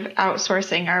sort of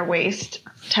outsourcing our waste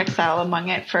textile among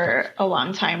it for a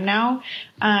long time now.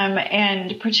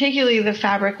 And particularly the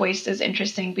fabric waste is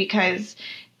interesting because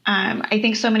I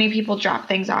think so many people drop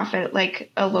things off at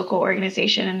like a local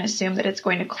organization and assume that it's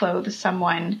going to clothe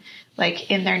someone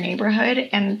like in their neighborhood.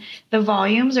 And the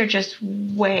volumes are just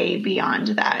way beyond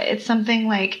that. It's something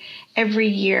like every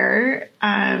year,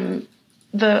 a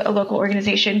local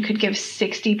organization could give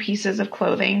 60 pieces of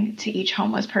clothing to each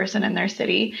homeless person in their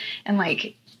city. And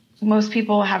like most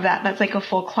people have that's like a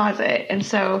full closet. And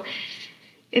so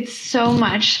it's so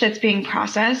much that's being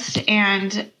processed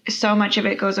and so much of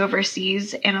it goes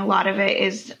overseas. And a lot of it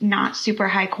is not super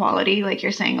high quality. Like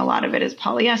you're saying, a lot of it is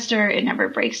polyester. It never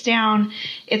breaks down.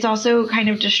 It's also kind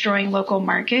of destroying local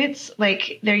markets.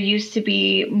 Like there used to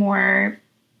be more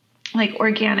like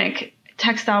organic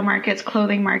textile markets,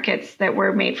 clothing markets that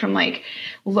were made from like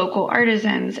local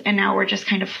artisans. And now we're just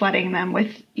kind of flooding them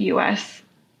with US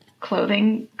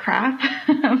clothing crap.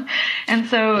 And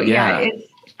so,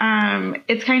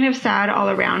 it's kind of sad all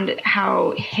around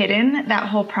how hidden that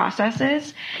whole process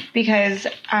is, because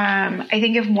I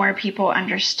think if more people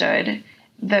understood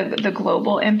the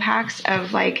global impacts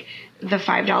of like the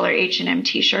 $5 H&M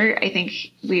t-shirt, I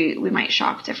think we might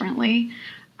shop differently.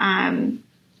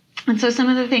 And so some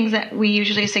of the things that we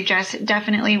usually suggest,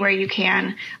 definitely where you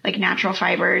can, like natural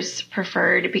fibers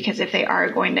preferred, because if they are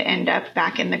going to end up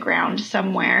back in the ground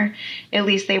somewhere, at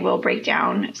least they will break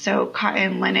down. So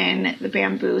cotton, linen, the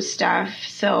bamboo stuff,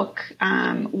 silk,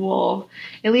 wool,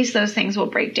 at least those things will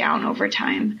break down over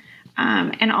time.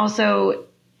 And also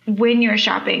when you're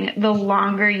shopping, the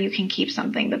longer you can keep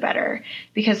something, the better,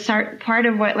 because part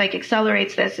of what like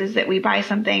accelerates this is that we buy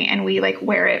something and we like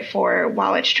wear it for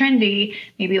while it's trendy,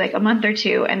 maybe like a month or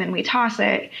two, and then we toss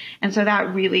it. And so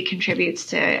that really contributes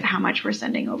to how much we're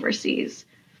sending overseas.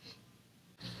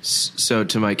 So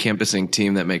to my campusing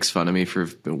team that makes fun of me for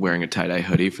wearing a tie-dye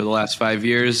hoodie for the last 5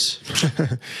 years,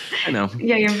 I know.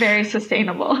 Yeah, you're very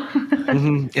sustainable.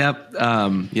 Mm-hmm. Yep.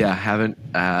 Haven't.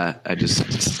 I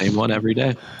just same one every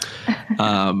day.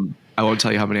 I won't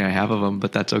tell you how many I have of them,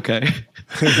 but that's okay.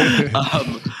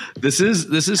 This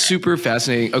is super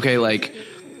fascinating. Okay, like,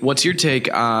 what's your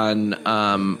take on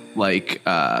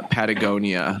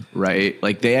Patagonia, right?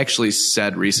 Like they actually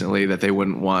said recently that they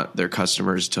wouldn't want their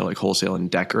customers to like wholesale and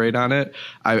decorate on it.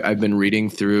 I've been reading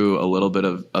through a little bit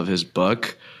of his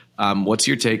book. What's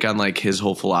your take on like his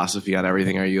whole philosophy on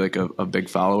everything? Are you like a big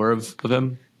follower of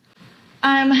him?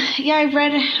 Yeah, I've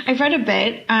read a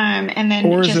bit. And then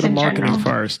or is just it a in marketing general,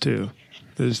 farce too?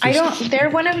 They're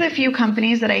one of the few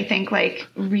companies that I think like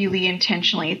really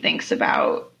intentionally thinks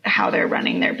about how they're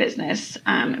running their business,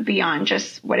 beyond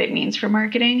just what it means for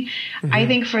marketing. Mm-hmm. I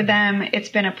think for them, it's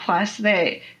been a plus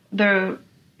that the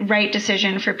right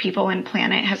decision for people and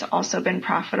planet has also been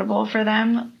profitable for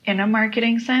them in a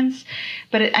marketing sense.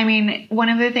 But one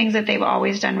of the things that they've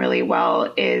always done really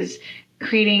well is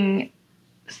creating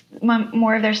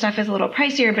more of their stuff is a little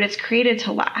pricier, but it's created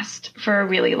to last for a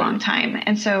really long time.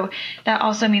 And so that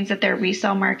also means that their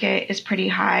resale market is pretty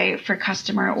high for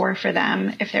customer or for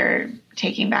them if they're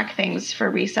taking back things for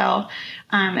resale.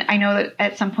 I know that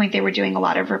at some point they were doing a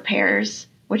lot of repairs,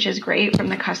 which is great from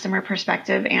the customer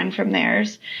perspective and from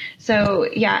theirs. So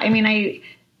yeah, I mean,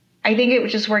 I think it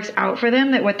just works out for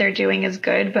them that what they're doing is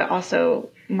good, but also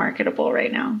marketable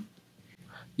right now.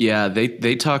 Yeah,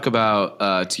 they talk about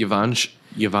it's Yvonne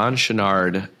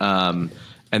Chouinard,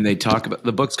 and they talk about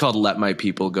the book's called "Let My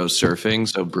People Go Surfing."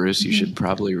 So Bruce, you should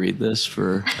probably read this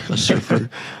for a surfer.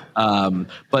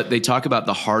 But they talk about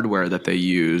the hardware that they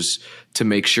use to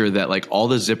make sure that like all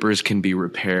the zippers can be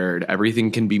repaired,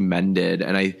 everything can be mended.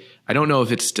 And I don't know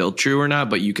if it's still true or not,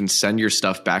 but you can send your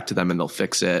stuff back to them and they'll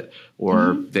fix it,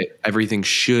 or that everything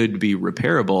should be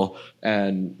repairable.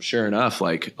 And sure enough,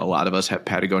 like a lot of us have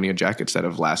Patagonia jackets that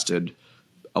have lasted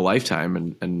a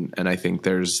lifetime. And I think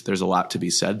there's a lot to be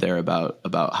said there about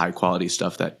high quality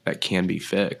stuff that can be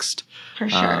fixed. For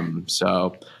sure.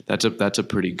 So that's a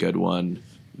pretty good one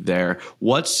there.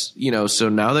 What's, so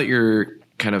now that you're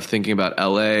kind of thinking about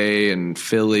LA and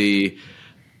Philly,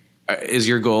 is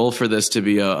your goal for this to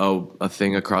be a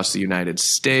thing across the United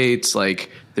States?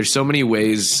 Like there's so many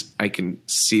ways I can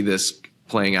see this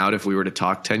playing out if we were to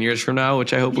talk 10 years from now,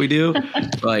 which I hope we do.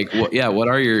 Like, what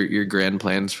are your grand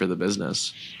plans for the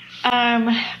business? I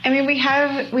mean, we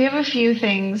have a few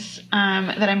things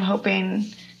that I'm hoping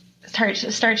start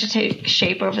to take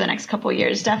shape over the next couple of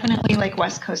years. Definitely like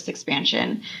West Coast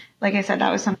expansion. Like I said,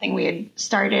 that was something we had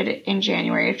started in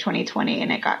January of 2020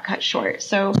 and it got cut short.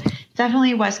 So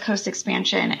definitely West Coast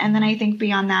expansion. And then I think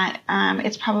beyond that,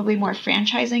 it's probably more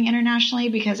franchising internationally,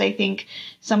 because I think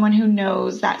someone who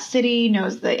knows that city,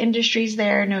 knows the industries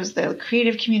there, knows the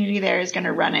creative community there is going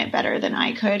to run it better than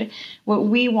I could. What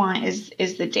we want is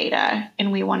the data,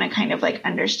 and we want to kind of like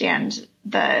understand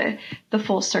the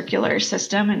full circular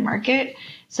system and market.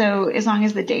 So as long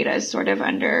as the data is sort of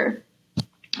under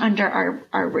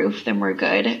our roof, then we're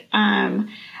good.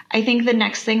 I think the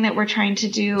next thing that we're trying to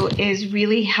do is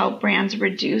really help brands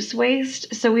reduce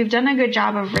waste. So we've done a good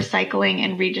job of recycling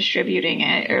and redistributing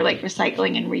it, or like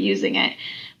recycling and reusing it.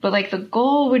 But like the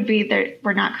goal would be that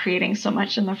we're not creating so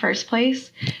much in the first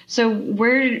place. So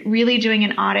we're really doing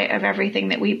an audit of everything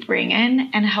that we bring in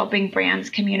and helping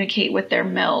brands communicate with their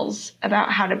mills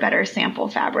about how to better sample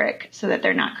fabric so that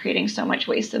they're not creating so much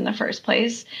waste in the first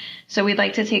place. So we'd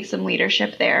like to take some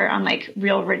leadership there on like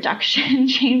real reduction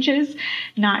changes,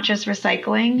 not just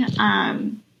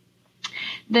recycling.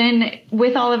 Then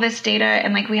with all of this data,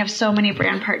 and like we have so many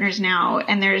brand partners now,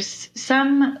 and there's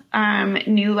some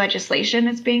new legislation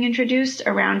that's being introduced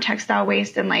around textile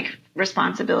waste and like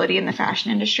responsibility in the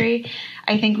fashion industry,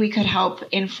 I think we could help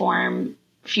inform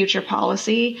future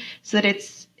policy so that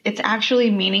it's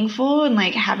actually meaningful and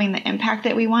like having the impact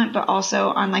that we want, but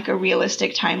also on like a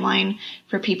realistic timeline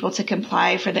for people to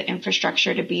comply, for the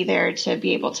infrastructure to be there to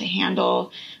be able to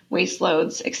handle waste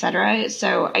loads, et cetera.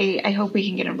 So I hope we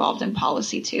can get involved in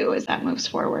policy too as that moves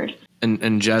forward.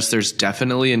 And Jess, there's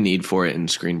definitely a need for it in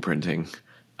screen printing.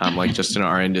 Like just in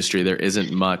our industry, there isn't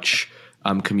much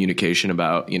communication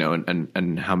about,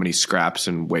 and how many scraps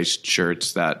and waste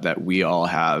shirts that we all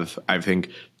have. I think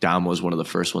Dom was one of the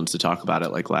first ones to talk about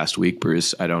it like last week,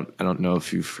 Bruce. I don't know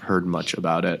if you've heard much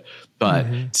about it, but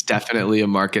it's definitely a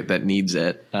market that needs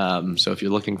it. So if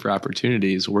you're looking for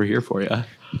opportunities, we're here for you.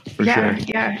 Sure.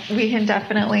 Yeah, we can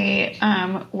definitely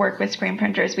work with screen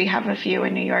printers. We have a few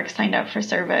in New York signed up for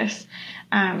service.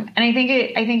 And I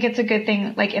think it's a good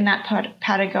thing, like in that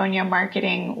Patagonia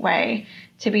marketing way,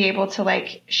 to be able to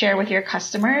like share with your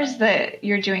customers that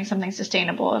you're doing something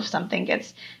sustainable. If something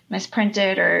gets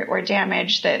misprinted or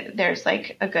damaged, that there's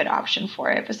like a good option for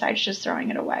it besides just throwing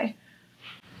it away.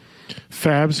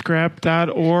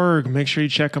 Fabscrap.org. Make sure you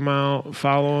check them out.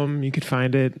 Follow them. You can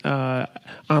find it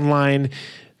online.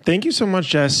 Thank you so much,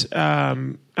 Jess.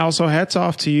 Also, hats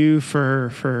off to you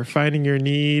for finding your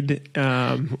need,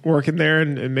 working there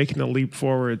and making the leap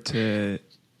forward to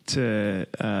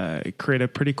create a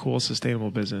pretty cool, sustainable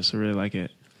business. I really like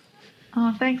it.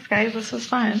 Oh, thanks, guys. This was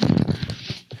fun.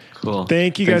 Cool.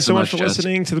 Thank you guys so much for Jess.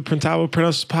 listening to the Printavo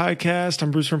Printhouse podcast.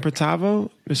 I'm Bruce from Printavo.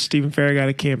 This is Stephen Farragut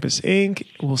at Campus Inc.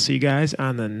 We'll see you guys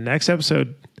on the next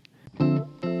episode.